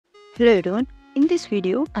Hello everyone, in this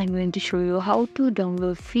video I'm going to show you how to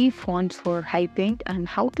download free fonts for HiPaint and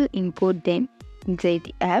how to import them inside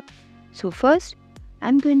the app. So first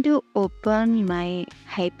I'm going to open my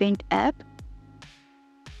HiPaint app,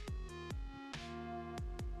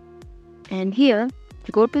 and here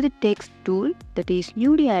go to the text tool that is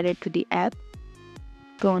newly added to the app.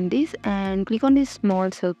 Go on this and click on this small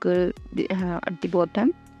circle at the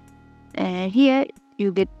bottom, and here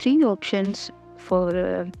you get three options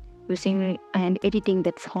for using and editing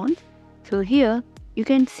that font. So here you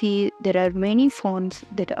can see there are many fonts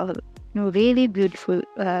that are really beautiful.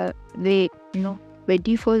 They by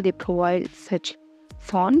default they provide such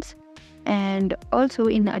fonts, and also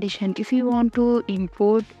in addition, if you want to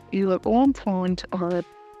import your own font or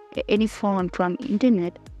any font from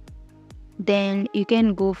internet, then you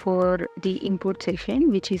can go for the import section,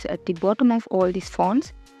 which is at the bottom of all these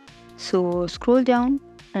fonts. So scroll down,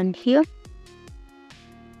 and here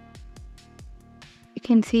you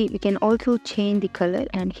can see we can also change the color.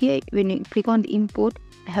 And here when you click on the import,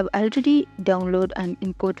 I have already downloaded and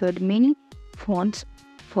imported many fonts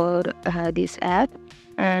for this app,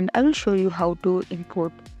 and I will show you how to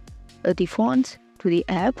import the fonts to the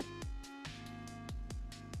app.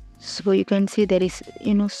 So you can see there is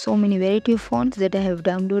so many variety of fonts that I have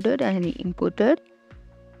downloaded and imported,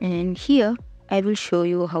 and here I will show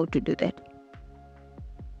you how to do that.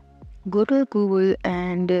 Go to Google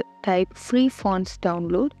and type free fonts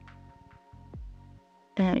download,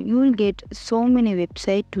 and you will get so many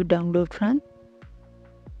websites to download from.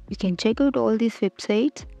 You can check out all these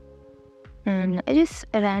websites, and I just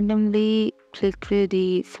randomly clicked through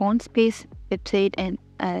the font space website, and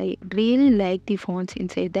I really like the fonts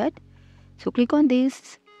inside that. So click on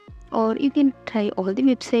this, or you can try all the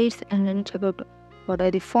websites and then check out what are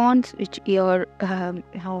the fonts which your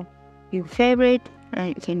your favorite, and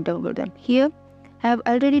you can download them. Here I have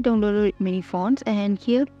already downloaded many fonts, and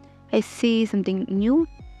here I see something new,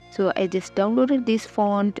 so I just downloaded this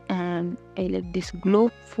font and I like this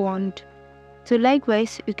globe font. So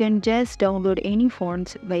likewise you can just download any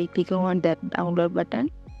fonts by clicking on that download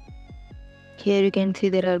button. Here you can see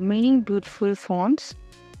there are many beautiful fonts: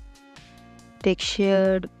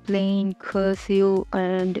 textured, plain, cursive,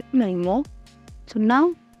 and many more. So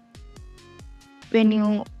now when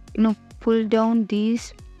you pull down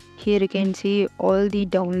these, here you can see all the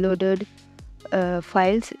downloaded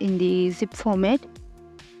files in the zip format.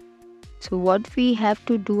 So what we have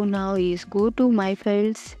to do now is go to my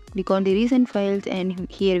files, click on the recent files, and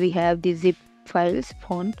here we have the zip files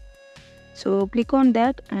font. So click on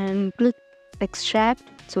that and click extract.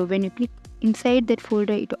 So when you click inside that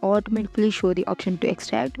folder, it automatically show the option to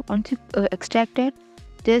extract. Once you extract it,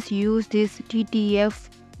 just use this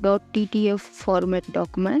ttf.ttf format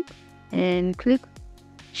document and click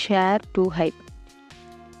share to HiPaint.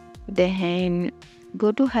 Then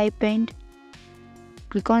go to HiPaint,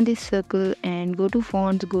 click on this circle and go to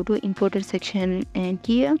fonts, go to imported section, and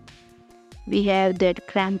here we have that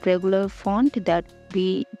cramped regular font that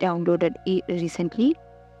we downloaded recently.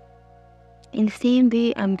 In the same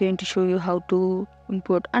way, I'm going to show you how to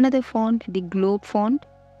import another font, the globe font.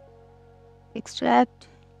 Extract,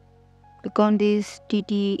 click on this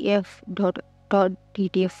ttf.ttf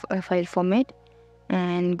file format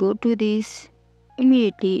and go to this.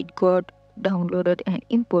 Immediately it got downloaded and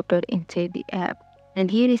imported inside the app,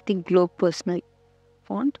 and here is the globe personal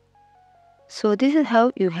font. So this is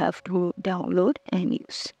how you have to download and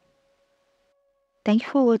use. Thank you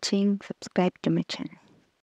for watching. Subscribe to my channel.